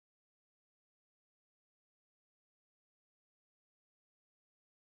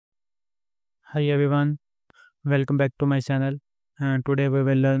Hi everyone, welcome back to my channel. Today we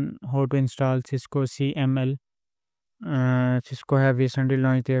will learn how to install Cisco CML. Cisco have recently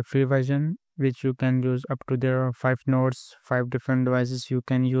launched their free version, which you can use up to their 5 nodes, 5 different devices you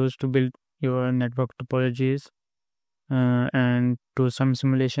can use to build your network topologies and do some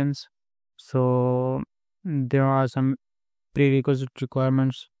simulations. So there are some prerequisite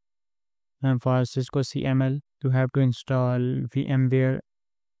requirements for Cisco CML. You have to install VMware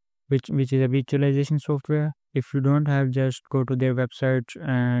which is a virtualization software. If you don't have, just go to their website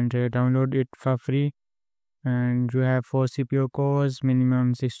and download it for free. And you have 4 CPU cores,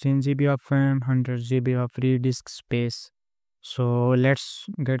 minimum 16 GB of RAM, 100 GB of free disk space. So let's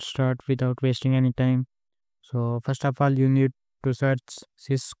get started without wasting any time. So first of all, you need to search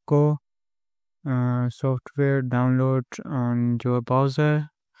Cisco software download on your browser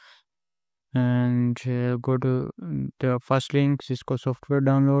and go to the first link, Cisco software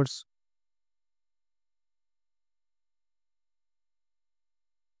downloads.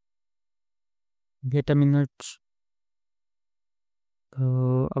 Wait a minute.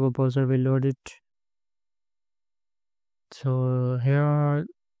 So our browser will load it. So here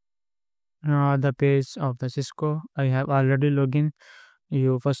are the page of the Cisco. I have already logged in.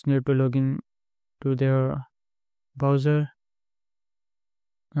 You first need to log in to their browser.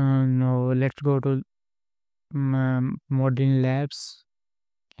 Now let's go to Modern Labs,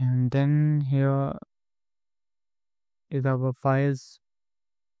 and then here is our files.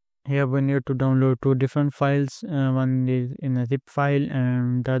 Here we need to download 2 different files. One is in a zip file,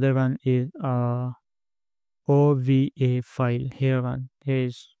 and the other one is a OVA file. Here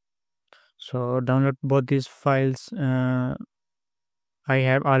is. So download both these files. I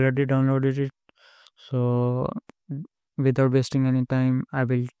have already downloaded it. So without wasting any time, I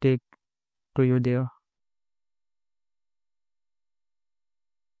will take to you there.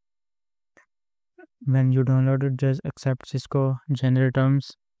 When you download it, just accept Cisco general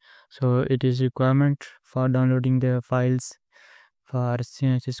terms. So it is requirement for downloading the files for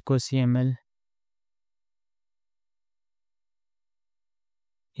Cisco CML.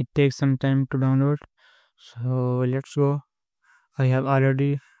 It takes some time to download. So let's go. I have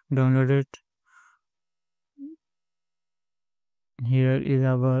already downloaded. Here is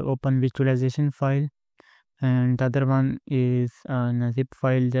our open virtualization file, and the other one is a zip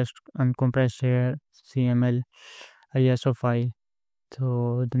file, just uncompressed here CML ISO file.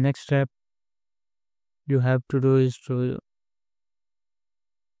 So the next step you have to do is to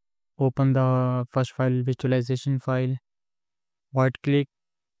open the first file, virtualization file, right click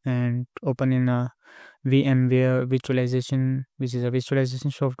and open in a VMware virtualization, which is a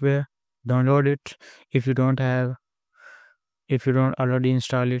virtualization software. Download it if you don't already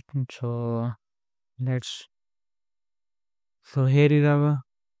install it. So let's so here is our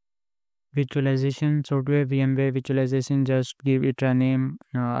virtualization software, VMware virtualization. Just give it a name,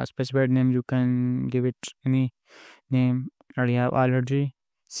 a specified name. You can give it any name. I have already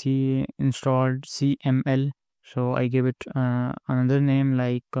installed CML, so I give it another name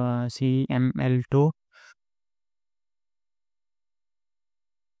like CML2.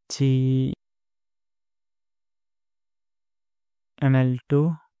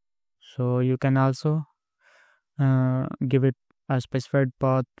 CML2. So you can also give it a specified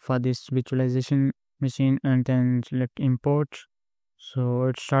path for this virtualization machine and then select import. So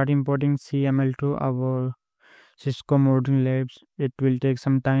it start importing CML to our Cisco Modern Labs. It will take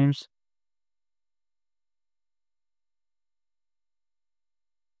some times.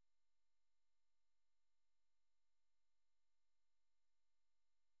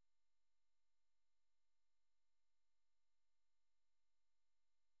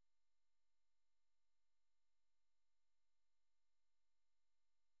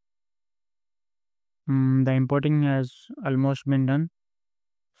 The importing has almost been done.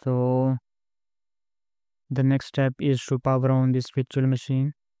 So the next step is to power on this virtual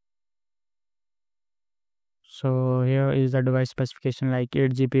machine. So here is the device specification like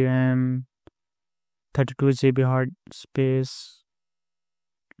 8 GB RAM, 32 GB hard space,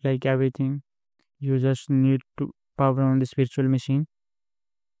 like everything. You just need to power on this virtual machine.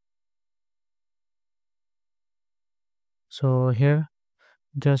 So here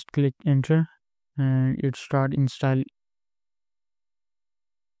just click enter and it start install.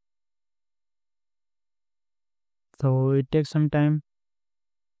 So it takes some time.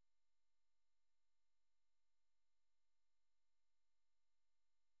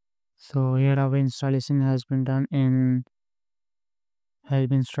 So here our installation has been done in has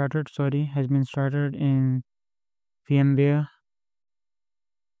been started in VMware.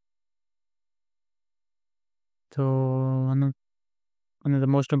 So one of the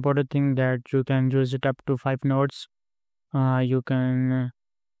most important thing that you can use it up to 5 nodes. You can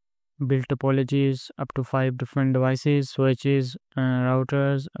build topologies up to 5 different devices, switches,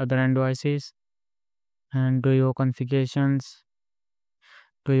 routers, other end devices, and do your configurations,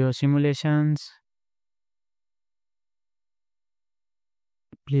 do your simulations.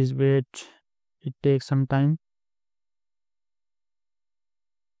 Please wait, it takes some time.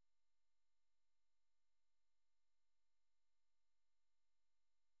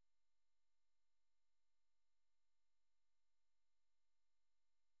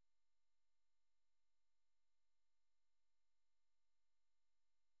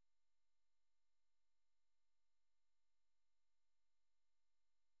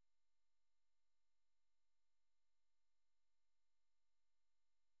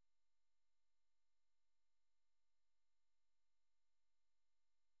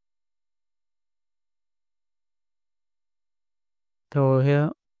 So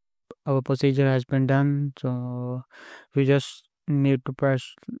here our procedure has been done. So we just need to press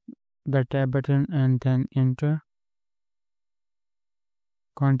the tab button and then enter,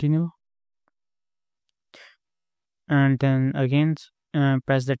 continue, and then again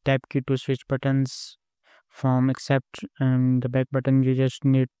press the tab key to switch buttons from accept and the back button. You just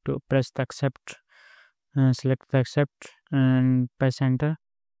need to press the accept, select the accept and press enter.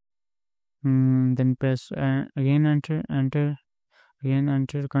 Then press again enter, again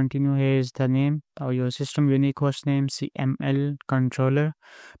enter, continue. Here is the name or your system unique host name, CML controller.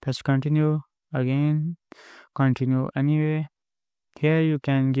 Press continue, again continue anyway. Here you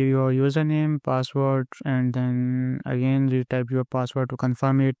can give your username, password, and then again retype your password to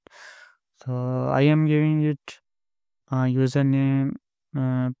confirm it. So I am giving it a username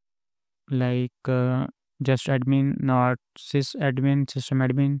like just admin, not sysadmin, system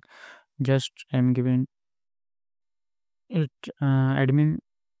admin. Just I'm giving it admin,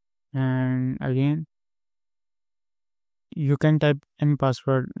 and again you can type any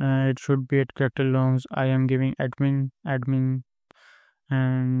password. It should be at character longs. I am giving admin,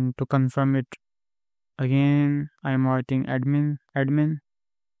 and to confirm it again I am writing admin.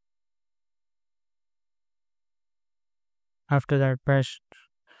 After that, press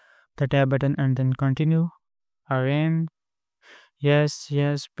the tab button and then continue. Again, yes,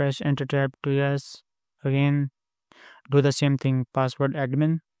 press enter tab to yes. Again, do the same thing, password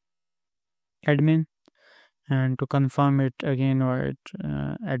admin, and to confirm it again, or it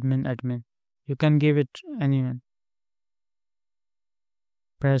admin. You can give it anyone.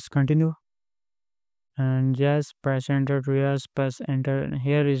 Press continue, and yes, press enter to yes, press enter.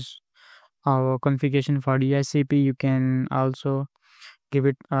 Here is our configuration for DHCP. You can also give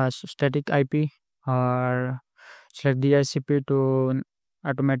it a static IP or select DHCP to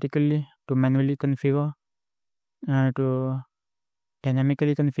automatically, to manually configure, to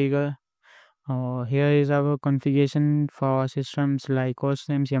dynamically configure. Here is our configuration for systems like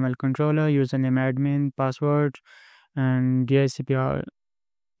hostname, CML controller, username admin, password, and DHCP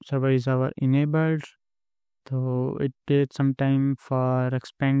server is our enabled. So it takes some time for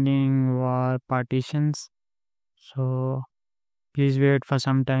expanding our partitions. So please wait for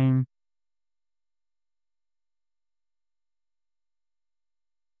some time.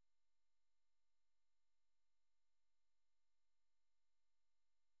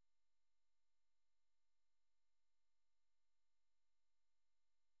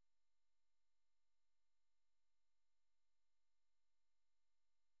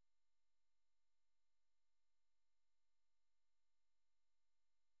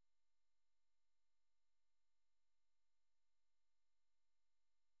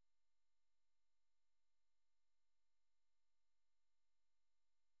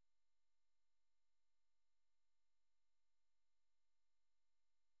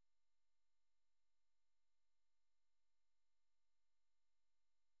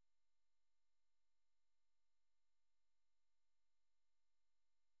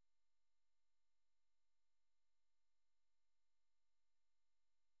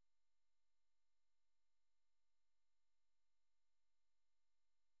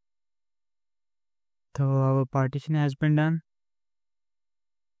 So our partition has been done.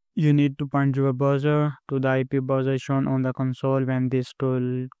 You need to point your browser to the IP browser shown on the console. When this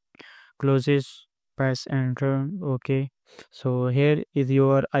tool closes, press enter. Okay. So here is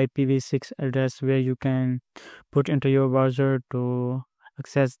your IPv6 address where you can put into your browser to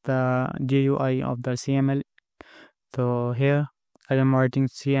access the GUI of the CML. So here I am writing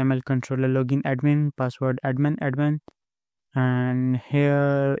CML controller login admin, password admin, and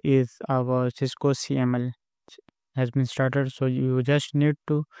here is our Cisco CML has been started. So you just need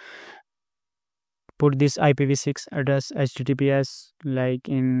to put this IPv6 address HTTPS like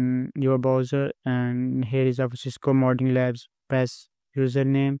in your browser, and here is our Cisco Modding Labs. Press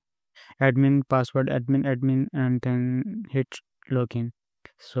username, admin, password, admin, and then hit login.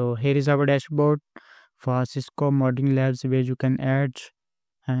 So here is our dashboard for Cisco Modding Labs, where you can add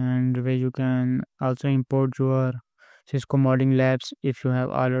and where you can also import your Cisco Modding Labs if you have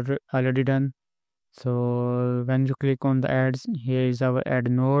already done. So when you click on the ads, here is our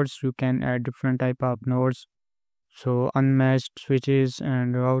add nodes. You can add different type of nodes, so unmatched switches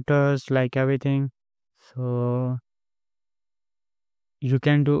and routers, like everything. So you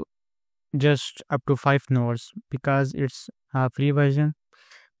can do just up to 5 nodes because it's a free version.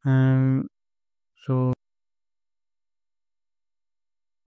 um, so